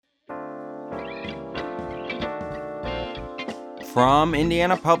From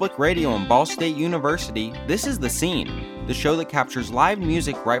Indiana Public Radio and Ball State University, this is The Scene, the show that captures live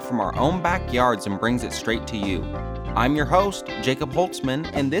music right from our own backyards and brings it straight to you. I'm your host, Jacob Holtzman,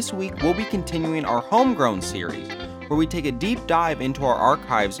 and this week we'll be continuing our Homegrown series, where we take a deep dive into our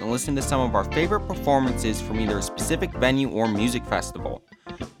archives and listen to some of our favorite performances from either a specific venue or music festival.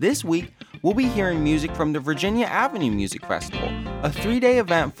 This week, we'll be hearing music from the Virginia Avenue Music Festival, a 3-day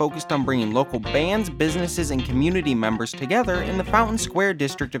event focused on bringing local bands, businesses, and community members together in the Fountain Square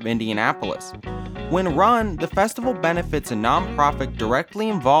district of Indianapolis. When run, the festival benefits a nonprofit directly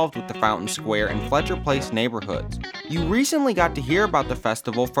involved with the Fountain Square and Fletcher Place neighborhoods. You recently got to hear about the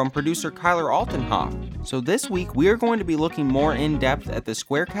festival from producer Kyler Altenhoff, so this week we are going to be looking more in depth at the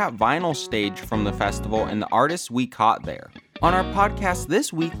Square Cat vinyl stage from the festival and the artists we caught there. On our podcast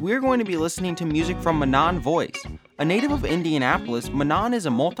this week, we're going to be listening to music from Manon Voice. A native of Indianapolis, Manon is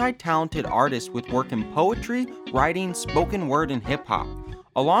a multi-talented artist with work in poetry, writing, spoken word, and hip-hop.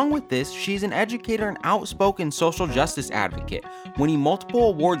 Along with this, she's an educator and outspoken social justice advocate, winning multiple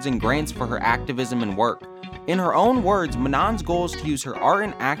awards and grants for her activism and work. In her own words, Manon's goal is to use her art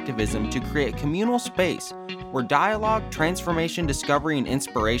and activism to create a communal space where dialogue, transformation, discovery, and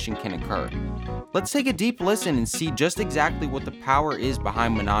inspiration can occur. Let's take a deep listen and see just exactly what the power is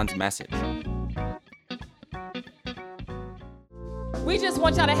behind Manon's message. We just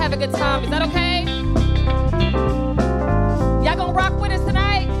want y'all to have a good time. Is that okay? Y'all gonna rock with us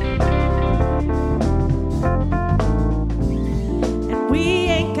tonight? And we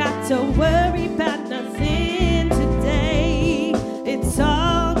ain't got to worry about nothing today. It's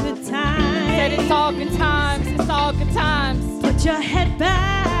all good times. Said it's all good times. It's all good times. Put your head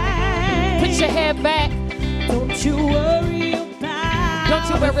back. Put your head back. Don't you worry about. Don't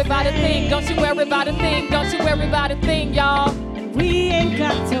you worry about a thing. Don't you worry about a thing. Don't you worry about a thing, y'all. And we ain't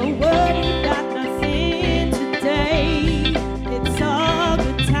got to worry about nothing today. It's all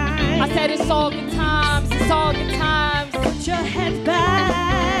good times. I said it's all good times. It's all good times. Put your head back.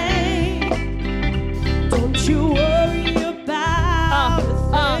 Don't you worry about a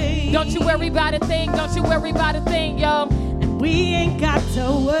thing. Don't you worry about a thing. Don't you worry about a thing, yo. We ain't got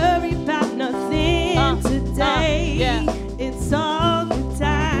to worry about nothing today. Yeah. It's all good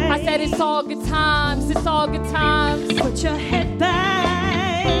times. I said it's all good times. It's all good times. Put your head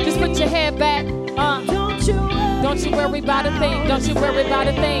back. Just put your head back. Don't you worry about a thing. Don't you worry about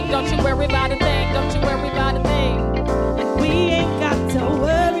a thing. Don't you worry about a thing. Don't you worry about a thing. And we ain't got to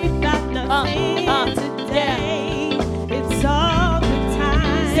worry about nothing today. It's all good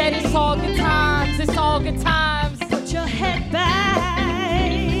times. Said it's all good times. It's all good times. Put your head back.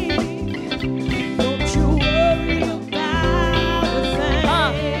 Don't you worry about a thing.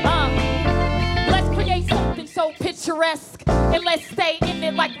 Let's create something so picturesque and let's stay in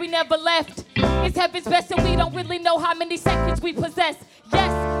it like we never left. It's heaven's best and we don't really know how many seconds we possess.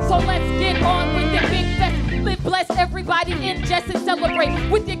 Yes, so let's get on with the big fest. Live blessed, everybody ingest and celebrate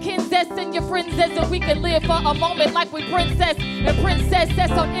with your kinsess and your friends as if we can live for a moment like we princess and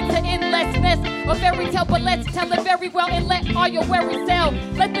princesses on into endlessness. A fairy tale, but let's tell it very well and let all your worries sail.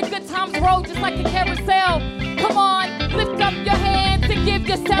 Let the good times roll just like a carousel. Come on, lift up your hands and give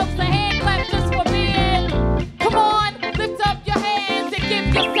yourselves a hand clap just for being. Come on, lift up your hands and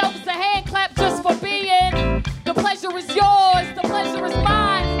give yourselves a hand clap just for being. The pleasure is yours, the pleasure is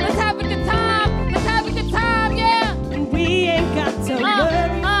mine. Let's have a good time, let's have a good time, yeah. And we ain't got to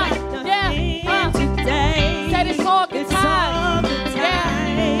worry about nothing today. Said it's all good times.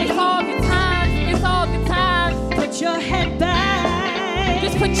 Yeah, it's all good times, it's all good times. Put your head back.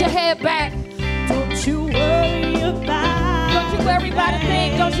 Just put your head back. Don't you worry about. Don't you worry about a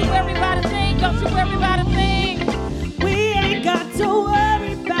thing. Don't you worry about a thing. Don't you worry about a thing. We ain't got to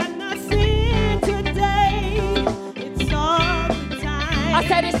worry about nothing today. It's all good times. I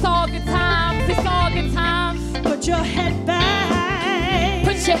said it's all good times. It's all good times. Put your head back.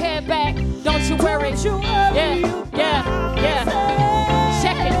 Put your head back. Don't you worry. Don't you worry. Yeah.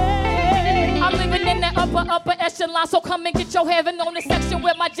 Check it. I'm living in that upper echelon, so come and get your heaven on the section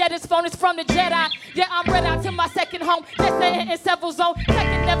where my jet is phone is from the Jedi. Yeah, I'm ready out to my second home. Yes, in several zones.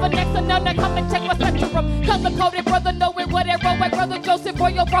 Second, never next to none. Come and check my spectrum. Color coded, brother, know it, whatever. White brother Joseph,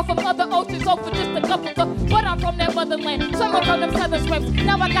 Royal brought from other oceans, so for just a couple of. But I'm from that motherland. Summer from them southern swims.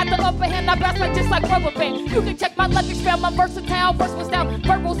 Now I got the upper hand. I bounce like just like rubber band. You can check my lucky spell. I'm versatile. Verse was down.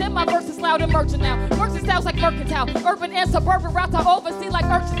 Verbals in my verses loud emerging now. Works and styles like mercantile. Urban and suburban routes I oversee like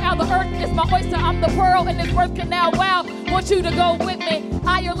urchins. Out the earth is my oyster. I'm the pearl in this birth canal. Wow, want you to go with me.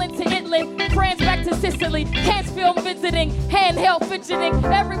 Ireland to Italy, France back to Sicily. Can't film visiting, handheld fidgeting.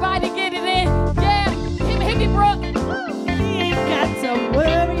 Everybody get it in. Yeah, hit me, bro. We ain't got to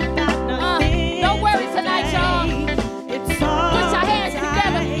worry about nothing. No worries tonight, y'all. It's all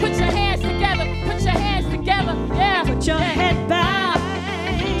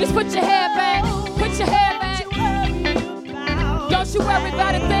worry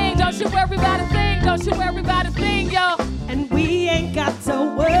about a thing. Don't you worry about a thing. Don't you worry about a thing, yo. And we ain't got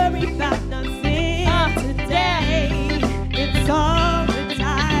to worry about nothing today. It's all the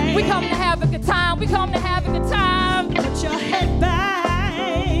time. We come to have a good time. We come to have a good time. Put your head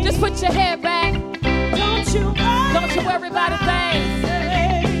back. Just put your head back. Don't you worry about a thing.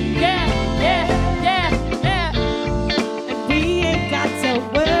 Yeah, yeah, yeah, yeah. And we ain't got to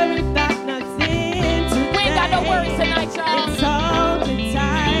worry about nothing today. We ain't got no worries tonight, y'all. It's all the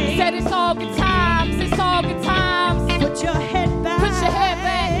time. Said it's all good times. It's all good times. Put your head back. Put your head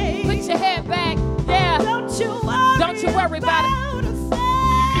back. Put your head back. Yeah. Don't you worry about it.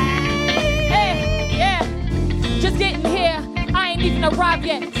 Hey, yeah. Just getting here. I ain't even arrived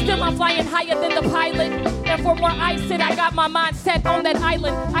yet. Still I'm flying higher than the pilot. And for more ice it, I got my mindset on that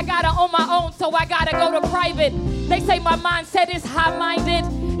island. I gotta own my own, so I gotta go to private. They say my mindset is high-minded.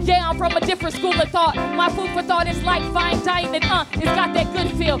 Yeah, I'm from a different school of thought. My food for thought is like fine dining. It's got that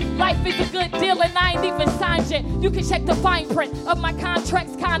good feel. Life is a good deal and I ain't even signed yet. You can check the fine print of my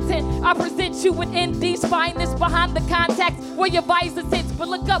contract's content. I present you with ND's finest behind the contacts where your visor sits. But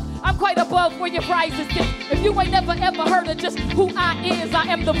look up, I'm quite above where your visor sits. If you ain't never ever heard of just who I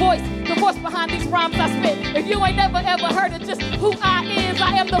am the voice behind these rhymes I spit. If you ain't never ever heard of just who I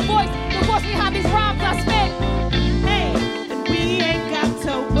am the voice behind these rhymes I spit. Hey, and we ain't got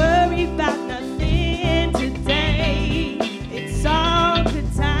to worry about nothing today. It's all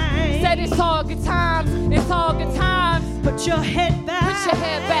good times. Said it's all good times. It's all good times. Put your head back. Put your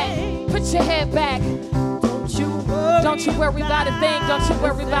head back. Put your head back. Don't you worry about a thing. Don't you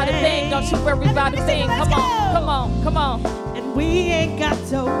worry about a thing. Don't you worry about a thing. Come on, come on, come on. And we ain't got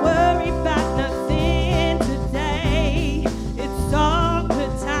to worry about nothing today. It's all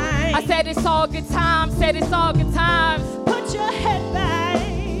good times. I said it's all good times. Said it's all good times. Put your head back.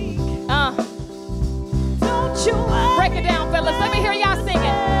 Don't you worry. Break it down, fellas. Let me hear y'all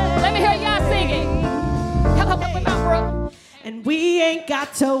singing. Let me hear y'all singing. Help me out, bro. And we ain't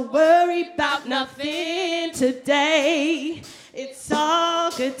got to worry about nothing today. It's all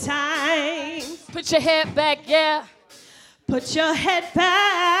good times. Put your head back, yeah. Put your head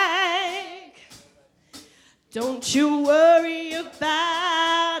back. Don't you worry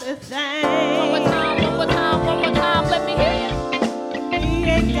about a thing. One more time, one more time, one more time. Let me hear you. We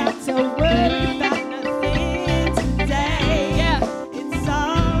ain't got to worry about nothing today. Yeah. It's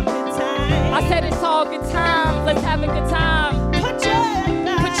all good times. I said it's all good times. Let's have a good time. Put your head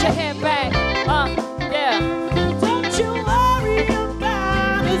back. Put your head back. Yeah. Don't you worry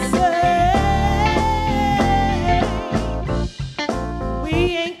about a thing. We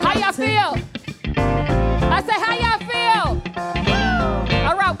ain't got How y'all feel? I said, how y'all feel?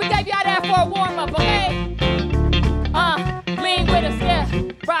 All right, we gave y'all that for a warm-up, okay? Lean with us, yeah.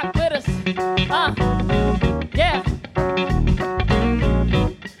 Rock with us. Yeah.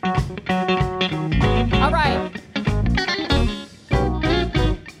 All right.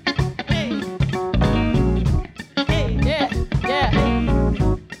 Yeah, yeah.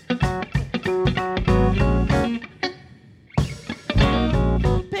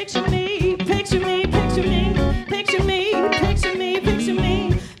 Picture me, picture me, picture me, picture me, picture me, picture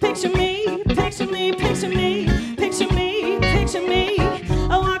me, picture me, picture me, picture me, picture me, picture me.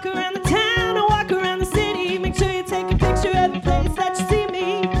 I walk around the town, I walk around the city. Make sure you take a picture of the place that you see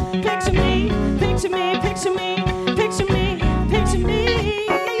me. Picture me, picture me, picture me, picture me, picture me.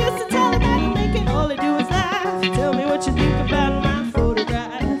 I used to tell them how to make it, all they do is laugh. Tell me what you think about my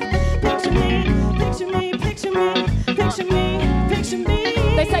photograph. Picture me, picture me, picture me, picture me, picture me.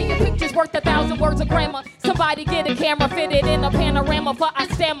 They say your picture's worth 1,000 words of grammar. Somebody get a camera fitted in a panorama for I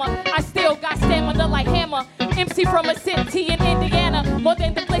stammer. I still got stamina like hammer. MC from a city in Indiana, more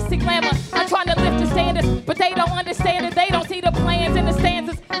than the glitzy glamour. I'm trying to lift the standards, but they don't understand it. They don't see the plans in the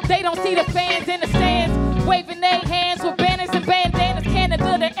stanzas. They don't see the fans in the stands, waving their hands with banners and bandanas.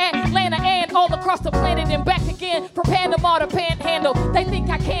 Canada to Atlanta and all across the planet and back again from Panama to Panhandle. They think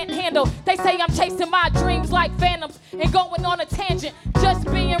I can't handle. They say I'm chasing my dreams like phantoms and going on a tangent, just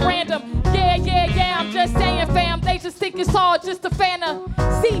being random. Yeah, yeah, yeah, I'm just saying, fam. They just think it's all just a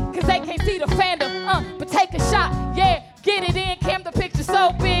fantasy, cause they can't see the fandom. But take a shot, yeah, get it in. Cam, the picture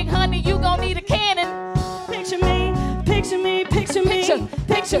so big, honey, you gon' need a cannon. Picture me, picture me, picture me,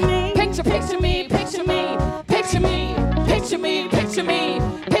 Picture me, picture me, picture me, picture me, picture me, picture me, picture me,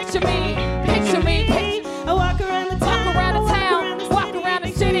 picture me, picture me. I walk around the town, walk around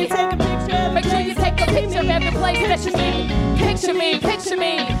the city. Take a picture. Make sure you take a picture of every place that you see. Picture me, picture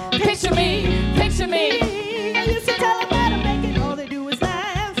me, picture me, picture me. I used to tell them how to make it, all they do is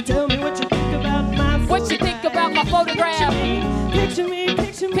laugh. Tell me what you think about my photograph. What you think about my photograph? Picture me,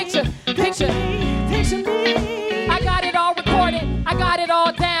 picture me, Picture, picture me, picture me. I got it all recorded. I got it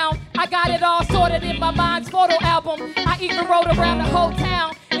all down. I got it all sorted in my mind's photo album. I even rode around the whole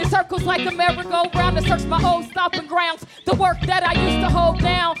town in circles like a merry-go-round to search my old stomping grounds. The work that I used to hold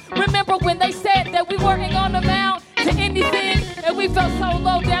down. Remember when they said that we weren't on the mount to anything, and we felt so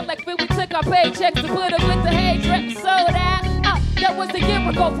low down like when we took our paychecks to put up with the hay drip soda. That was a year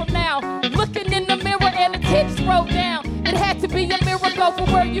ago from now. Looking in the mirror and the tips rolled down. It had to be a miracle for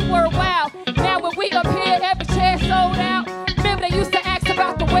where you were, wow. Now when we up here, every chair sold out. Remember they used to ask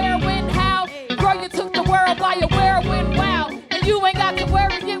about the where, when, how. Girl, you took the world by your whirlwind, wow. And you ain't got to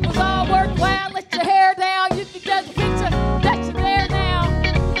worry, it was all worthwhile. Let your hair down, you can just picture that you're there now.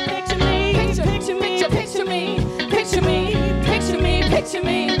 Picture me, picture me, picture me, picture me, picture me, picture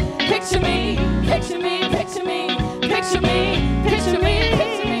me, picture me, picture me, picture me, picture me, picture me,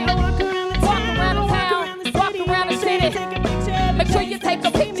 picture me. I walk around the town, walk around the city, take a picture. Make sure you take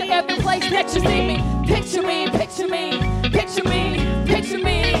a picture every place that you see me. Picture me, picture me, picture me, picture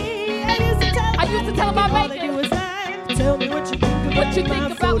me. I used to tell them I make it. Tell me what you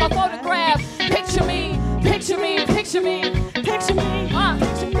think about my photograph. Picture me, picture me, picture me, picture me,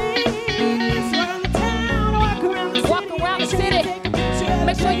 picture me. Walk around the city.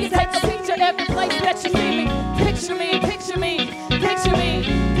 Make sure you take a picture every place that you see me. Picture me, picture me, picture me,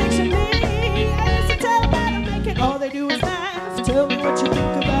 picture me. I used to tell them how to make it. All they do is laugh. Tell me what you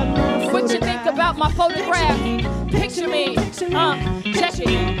think about my photograph. What you think about my photograph? Picture me, check it,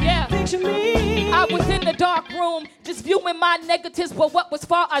 yeah. Picture me. I was in the dark room, just viewing my negatives, but what was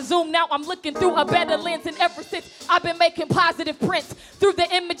far I zoomed. Now I'm looking through a better lens, and ever since I've been making positive prints through the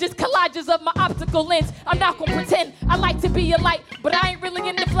images, collages of my optical lens. I'm not gonna pretend I like to be a light, but I ain't really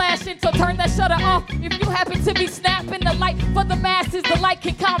into flashing, so turn that shutter off. If you happen to be snapping the light for the masses, the light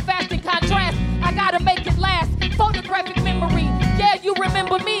can come fast and contrast. I gotta make it last. Photographic memory, yeah, you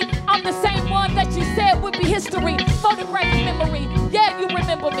remember me. I'm the same one that you said would be history. Photographic memory, yeah, you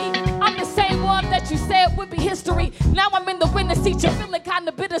remember me. I'm the same one that you said would be history. Now I'm in the winner's seat, you're feeling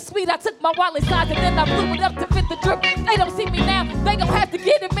kinda bittersweet. I took my wallet size and then I blew it up to fit the drip. They don't see me now, they gon' have to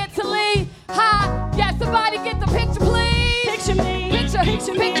get it mentally. Ha, yeah, somebody get the picture, please. Picture me, picture me,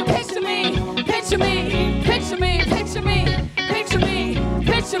 picture me, picture me, picture me, picture me, picture me,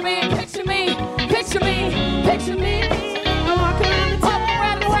 picture me, picture me, picture me, picture me. I walk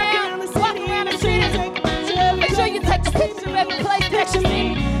around the town, walk around the city, take a picture. make sure you take a picture every place. Picture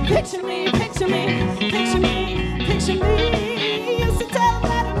me, picture me, picture me, picture me, picture me. Used to tell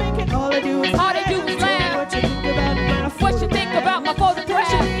them how to make it. All they do is laugh. What you think about my photograph?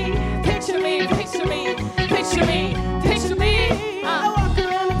 Picture me, picture me, Picture me, picture me. I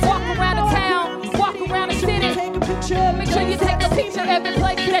Walk around the town, walk around the city. take a picture. Make sure you take a picture every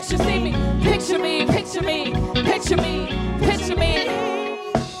place that you see me. Picture me, picture me, picture me, picture me.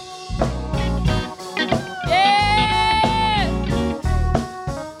 Yeah.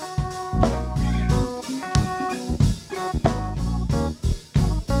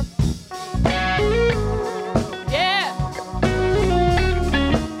 Yeah.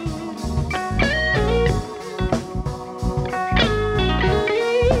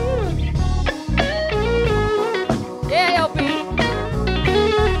 Yeah, LB.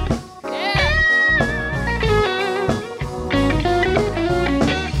 Yeah.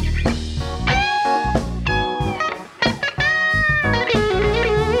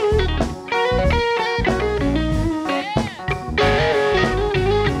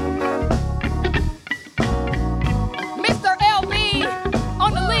 Mr. LB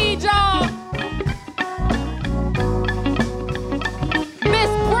on the lead, y'all. Miss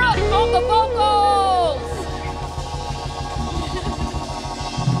Brooke on the vocals.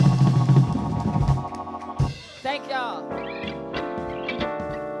 Thank y'all.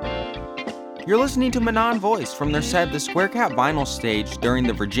 You're listening to Manon Voice from their set The Square Cat Vinyl stage during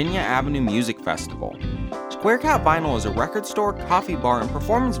the Virginia Avenue Music Festival. Square Cat Vinyl is a record store, coffee bar, and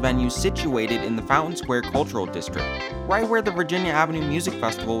performance venue situated in the Fountain Square Cultural District, right where the Virginia Avenue Music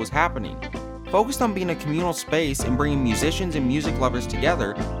Festival was happening. Focused on being a communal space and bringing musicians and music lovers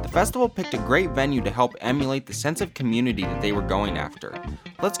together, the festival picked a great venue to help emulate the sense of community that they were going after.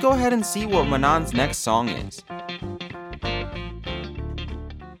 Let's go ahead and see what Manon's next song is.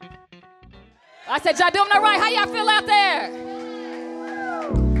 I said, y'all doing all right? How y'all feel out there?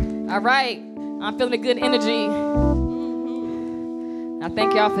 All right. I'm feeling a good energy. I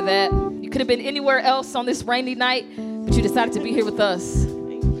thank y'all for that. You could have been anywhere else on this rainy night, but you decided to be here with us.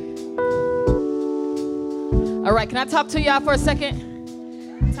 All right, can I talk to y'all for a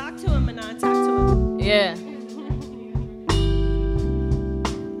second? Talk to him, Manon. Talk to him. Yeah.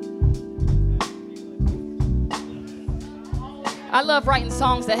 I love writing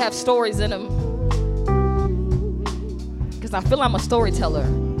songs that have stories in them. because I feel I'm a storyteller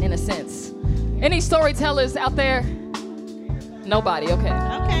in a sense. Any storytellers out there? Nobody, okay.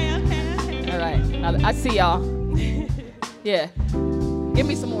 Okay. All right, I see y'all. Yeah, give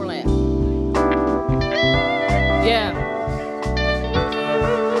me some more land. Yeah.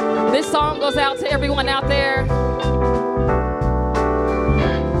 This song goes out to everyone out there.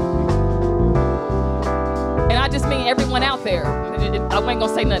 And I just mean everyone out there. I ain't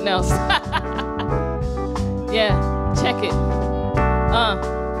gonna say nothing else. Yeah, check it.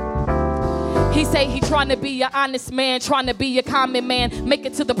 He say he trying to be an honest man, trying to be a common man, make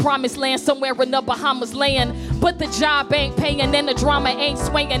it to the promised land somewhere in the Bahamas land. But the job ain't paying and the drama ain't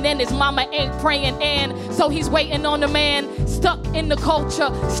swinging and his mama ain't praying, and so he's waiting on a man stuck in the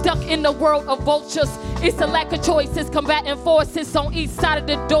culture, stuck in the world of vultures. It's a lack of choices, combating forces on each side of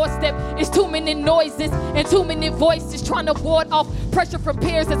the doorstep. It's too many noises and too many voices trying to ward off pressure from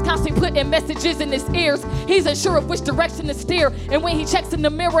peers that's constantly putting messages in his ears. He's unsure of which direction to steer, and when he checks in the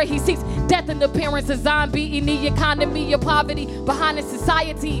mirror, he sees death in the appearance, a zombie in the economy of poverty behind his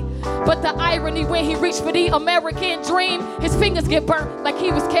society. But the irony, when he reached for the American dream, his fingers get burnt like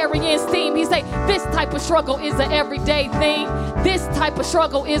he was carrying steam. He say, this type of struggle is an everyday thing. This type of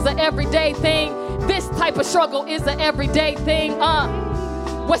struggle is an everyday thing. This type of struggle is an everyday thing.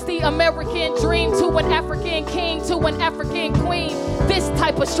 What's the American dream to an African king, to an African queen? This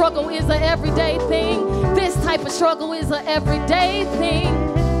type of struggle is an everyday thing. This type of struggle is an everyday thing.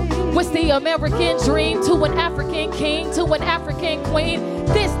 What's the American dream to an African king, to an African queen?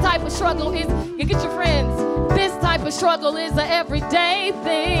 This type of struggle is, you get your friends. This type of struggle is an everyday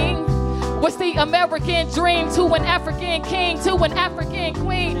thing. What's the American dream to an African king, to an African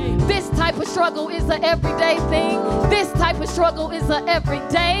queen? This type of struggle is an everyday thing. This type of struggle is an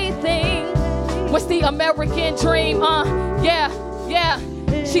everyday thing. What's the American dream? Yeah.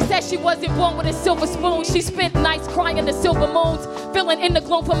 She said she wasn't born with a silver spoon. She spent nights crying the silver moons, filling in the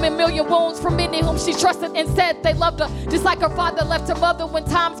gloom from a million wounds from many whom she trusted and said they loved her, just like her father left her mother when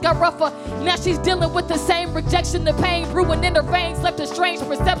times got rougher. Now she's dealing with the same rejection, the pain brewing in her veins, left a strange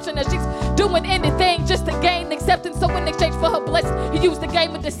perception that she's doing anything just to gain acceptance. So in exchange for her blessing, he used the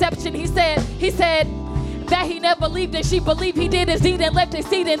game of deception. He said that he never believed, and she believed he did his deed and left his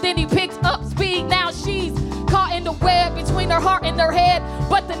seed, and then he picked up speed. Now she's caught in the web between her heart and her head,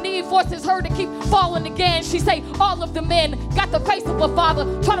 but the need forces her to keep falling again. She say all of the men got the face of a father,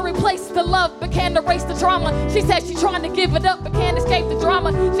 trying to replace the love but can't erase the trauma. She said she's trying to give it up but can't escape the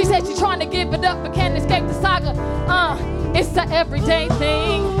drama. She said she's trying to give it up but can't escape the saga. It's a everyday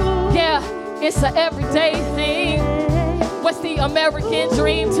thing. Yeah, it's a everyday thing. What's the American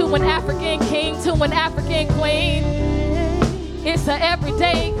dream to an African king, to an African queen? It's a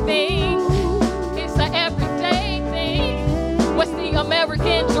everyday thing. It's a everyday thing. What's the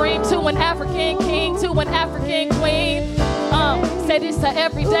American dream to an African king, to an African queen? Said it's a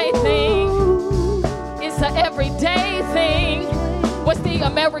everyday thing. It's a everyday thing. What's the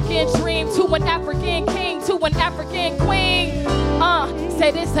American dream to an African king, to an African queen?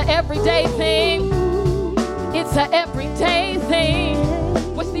 Said it's a everyday thing. It's a everyday thing.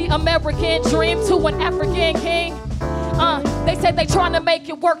 What's the American dream to an African king? They said they trying to make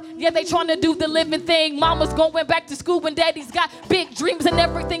it work. Yeah, they trying to do the living thing. Mama's going back to school and daddy's got big dreams and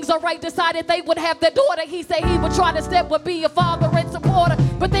everything's alright. Decided they would have their daughter. He said he would try to step, would be a father and supporter.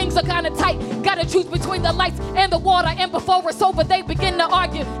 But things are kind of tight. Gotta choose between the lights and the water. And before it's over, they begin to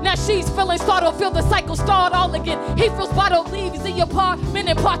argue. Now she's feeling startled, feel the cycle start all again. He feels bottled, leaves the apartment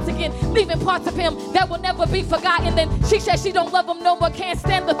in parts again, leaving parts of him that will never be forgotten. Then she said she don't love him no more, can't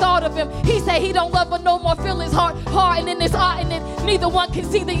stand the thought of him. He said he don't love her no more, feel his heart harden in his art, and then neither one can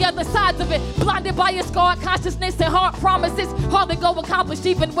see the other sides of it. Blinded by a scarred consciousness and hard promises, hardly go accomplished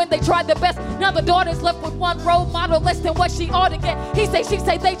even when they tried their best. Now the daughter's left with one role model less than what she ought to get. He say, she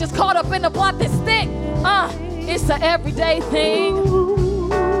say they just caught up in a plot that stick. It's a everyday thing.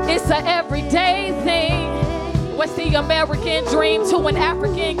 It's a everyday thing. What's the American dream to an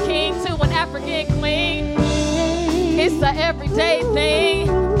African king, to an African queen? It's a everyday thing.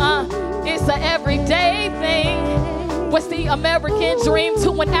 It's a everyday thing. What's the American dream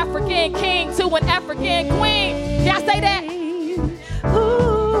to an African king, to an African queen? Y'all say that?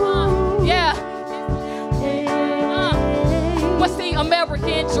 Yeah. What's the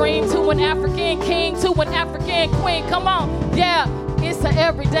American dream to an African king, to an African queen? Come on. Yeah. It's an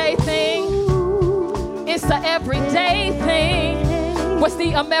everyday thing. It's an everyday thing. What's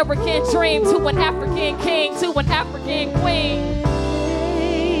the American dream to an African king, to an African queen?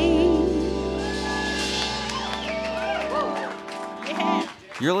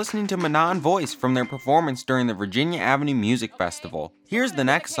 You're listening to Manon Voice from their performance during the Virginia Avenue Music Festival. Here's the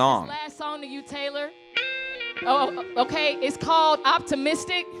next song. Last song to you, Taylor. Oh, okay. It's called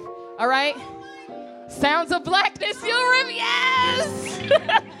Optimistic. All right. Sounds of Blackness. Yes.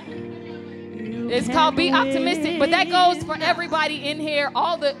 It's called Be Optimistic, but that goes for everybody in here.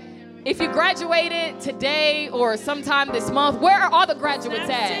 If you graduated today or sometime this month, where are all the graduates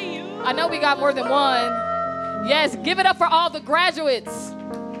at? I know we got more than one. Yes, give it up for all the graduates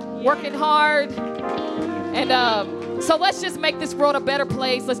working hard. And so let's just make this world a better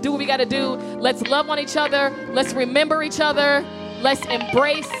place. Let's do what we got to do. Let's love on each other. Let's remember each other. Let's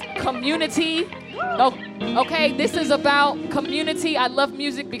embrace community. Oh, okay, this is about community. I love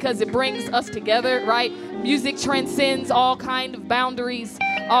music because it brings us together, right? Music transcends all kind of boundaries,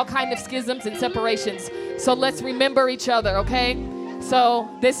 all kind of schisms and separations. So let's remember each other, okay? So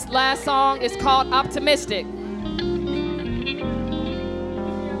this last song is called Optimistic.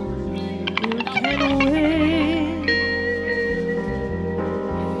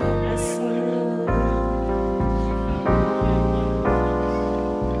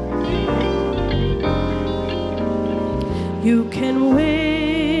 You can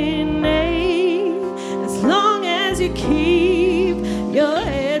win, as long as you keep your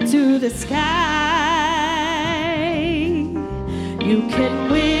head to the sky. You can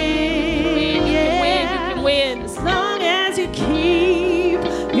win, you can win. As long as you keep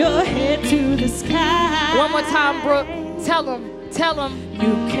your head to the sky. One more time, Brooke. Tell them.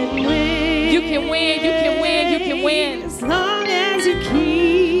 You can win. You can win, you can win, you can win. As long as you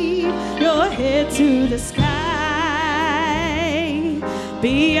keep your head to the sky.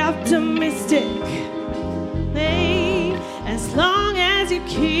 Be optimistic, as long as you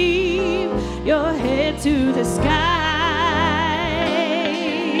keep your head to the sky.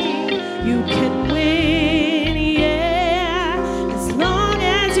 You can win, as long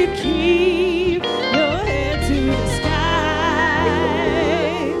as you keep your head to the sky.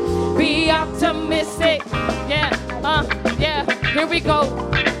 Be optimistic, yeah, here we go.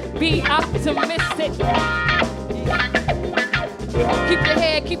 Be optimistic. Keep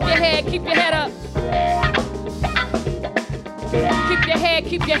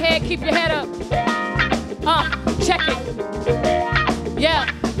your head up. Keep your head up. Check it. Yeah.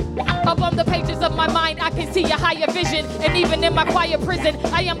 Up on the pages of my mind, I can see a higher vision. And even in my quiet prison,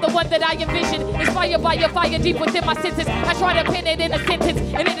 I am the one that I envision. Inspired by a fire deep within my senses. I try to pin it in a sentence,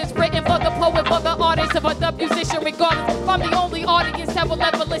 and it is written for the poet, for the artist, and for the musician, regardless. If I'm the only audience that will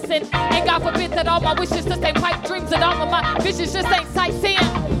ever listen. And God forbid that all my wishes just ain't pipe dreams, and all of my visions just ain't sightseeing.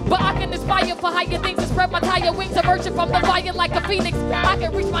 But I can aspire for higher things and spread my tire wings, emerging from the fire like a phoenix. I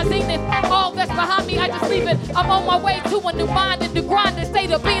can reach my zenith. All that's behind me, I just leave it. I'm on my way to a new mind and new grind and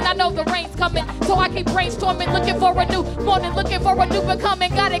state of being. I know the rain's coming, so I keep brainstorming, looking for a new morning, looking for a new becoming.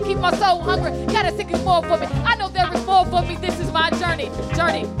 Gotta keep my soul hungry, gotta seek more for me. I know there is more for me. This is my journey.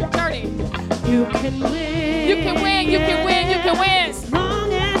 You can win. You can win. You can win. You can win. As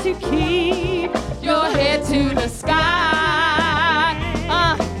long as you keep your head to the sky.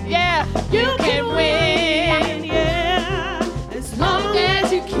 Yeah. You can win, as long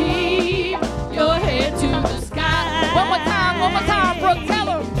as you keep your head to the sky. One more time, Brooke, tell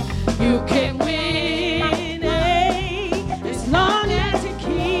her. You can win, as long as you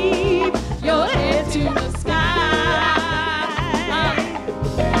keep your head to the sky.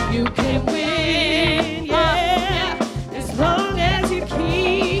 You can win, as long as you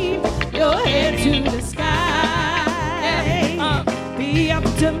keep your head to the sky. Be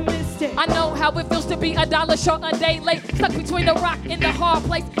optimistic. I know how it feels to be $1 short, a day late, stuck between a rock and the hard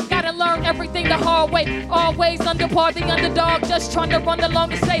place. Gotta learn everything the hard way. Always under par, the underdog, just trying to run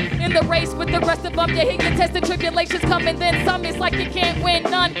along and stay in the race with the rest of them. You hit your test and tribulations come, and then some. It's like you can't win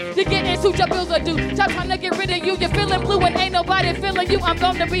none. You're getting suit your bills are due. Y'all trying to get rid of you. You're feeling blue and ain't nobody feeling you. I'm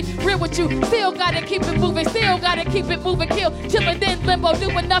gonna be real with you. Still gotta keep it moving. Still gotta keep it moving. Kill, chillin', then limbo,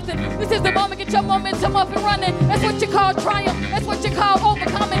 doing nothing. This is the moment. Get your momentum up and running. That's what you call triumph. That's what you call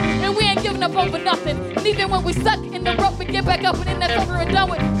overcoming. And we ain't giving up over nothing. And even when we stuck in the rope, we get back up and then that's over and done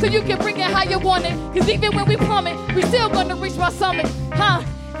with. So you can bring it how you want it. Cause even when we plummet, we still gonna reach our summit.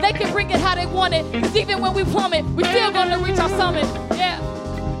 They can bring it how they want it. Cause even when we plummet, we still gonna reach our summit. Yeah.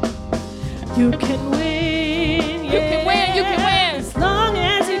 You can win, You can win, you can win. as long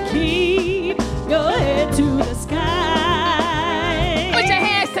as you keep your head to the sky. Put your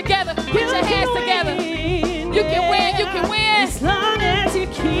hands together. Put your hands together. You can win, you can win. As long as you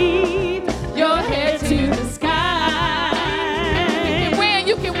keep your head to the sky. You can win,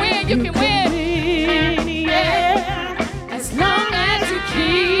 you can win, you can win. As long as you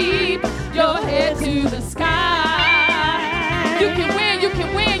keep your head to the sky. You can win, you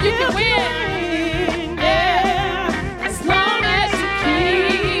can win, you can win. As long as you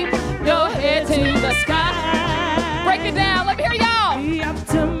keep your head to the sky.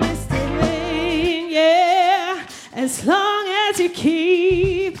 as long as you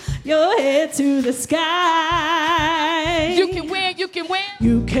keep your head to the sky. You can win, you can win.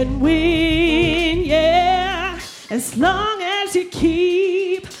 You can win, yeah, as long as you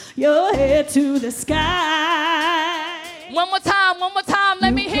keep your head to the sky. One more time,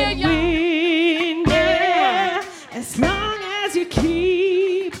 let me hear you. Win, yeah, as long as you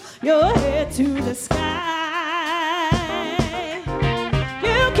keep your head to the sky.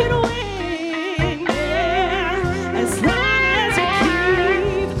 You can win, yeah, as long as you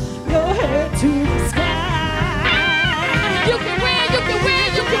keep your head to the sky. You can win, you can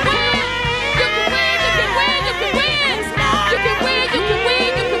win, you can win. You can win, you can win, you can win. You can win, you can win,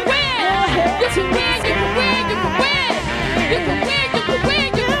 you can win. You can win, you can win, you can win. You can win, you can win,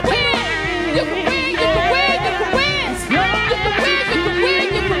 you can win. You can win, you can win, you can win. You can win, you can win,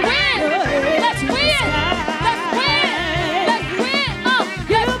 you can win. Let's win, let's win, let's win.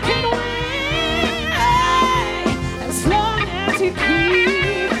 You can win, as long as you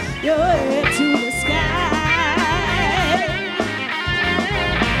keep your head to the sky.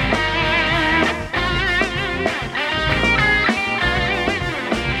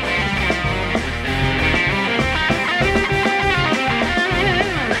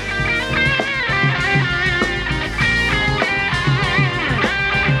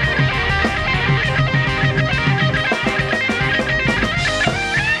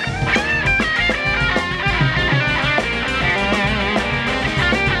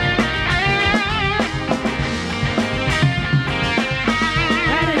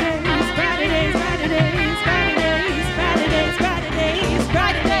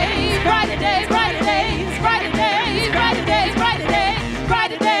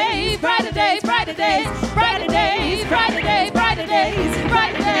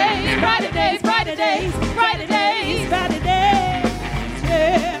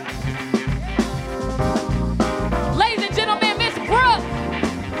 Ladies and gentlemen, Miss Brooke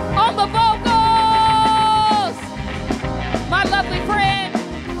on the vocals. My lovely friend.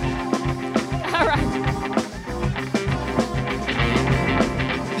 All right.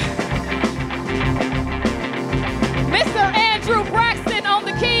 Mr. Andrew Braxton on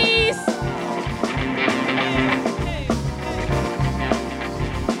the keys.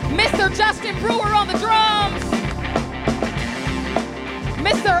 Mr. Justin Brewer on the drums.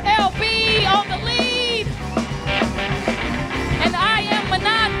 Mr. LB on the lead. And I am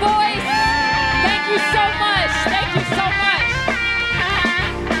Manon Voice. Thank you so much. Thank you so much.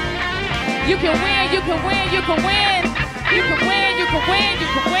 You can win, you can win, you can win. You can win, you can win, you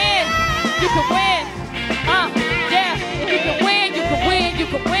can win. You can win. Yeah. You can win, you can win, you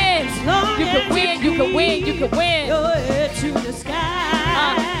can win. You can win, you can win, you can win. Your head to the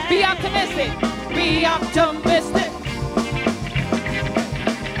sky. Be optimistic. Be optimistic.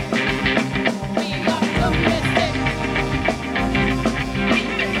 Be optimistic.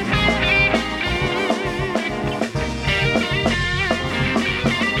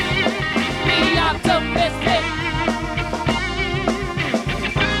 Be optimistic.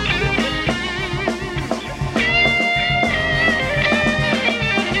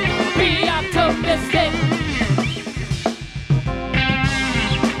 Be optimistic.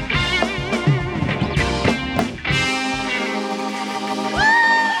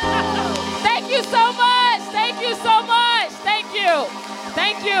 Thank you so much. Thank you so much. Thank you.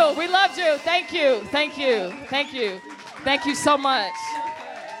 Thank you. We loved you. Thank you. Thank you. Thank you. Thank you so much.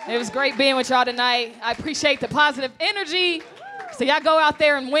 It was great being with y'all tonight. I appreciate the positive energy. So y'all go out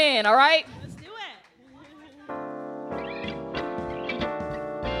there and win, all right? Let's do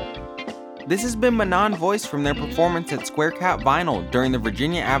it. This has been Manon Voice from their performance at Square Cat Vinyl during the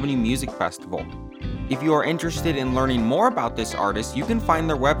Virginia Avenue Music Festival. If you are interested in learning more about this artist, you can find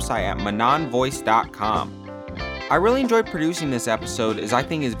their website at manonvoice.com. I really enjoyed producing this episode as I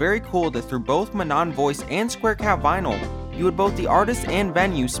think it's very cool that through both Manon Voice and Square Cat Vinyl, you had both the artist and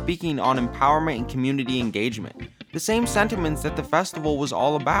venue speaking on empowerment and community engagement, the same sentiments that the festival was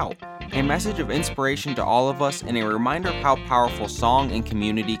all about, a message of inspiration to all of us and a reminder of how powerful song and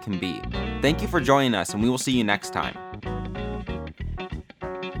community can be. Thank you for joining us, and we will see you next time.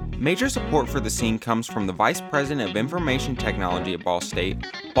 Major support for the scene comes from the Vice President of Information Technology at Ball State,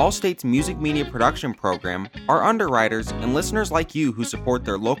 Ball State's music media production program, our underwriters, and listeners like you who support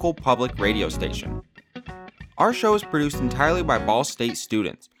their local public radio station. Our show is produced entirely by Ball State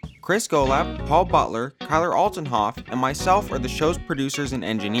students. Chris Golab, Paul Butler, Kyler Altenhoff, and myself are the show's producers and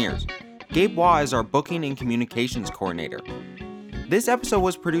engineers. Gabe Waugh is our booking and communications coordinator. This episode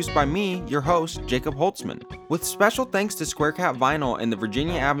was produced by me, your host, Jacob Holtzman, with special thanks to Square Cat Vinyl and the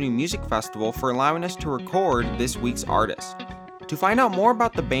Virginia Avenue Music Festival for allowing us to record this week's artist. To find out more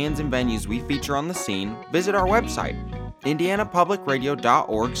about the bands and venues we feature on The Scene, visit our website,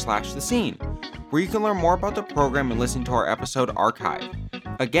 indianapublicradio.org/The Scene, where you can learn more about the program and listen to our episode archive.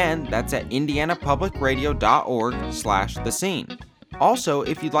 Again, that's at indianapublicradio.org/The Scene. Also,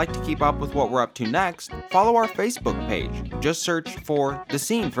 if you'd like to keep up with what we're up to next, follow our Facebook page. Just search for The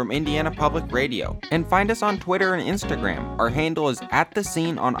Scene from Indiana Public Radio. And find us on Twitter and Instagram. Our handle is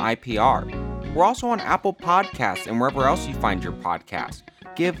 @TheScene on IPR. We're also on Apple Podcasts and wherever else you find your podcasts.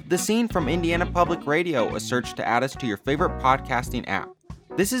 Give The Scene from Indiana Public Radio a search to add us to your favorite podcasting app.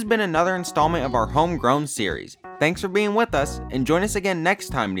 This has been another installment of our Homegrown series. Thanks for being with us, and join us again next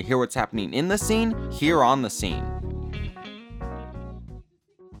time to hear what's happening in the scene here on The Scene.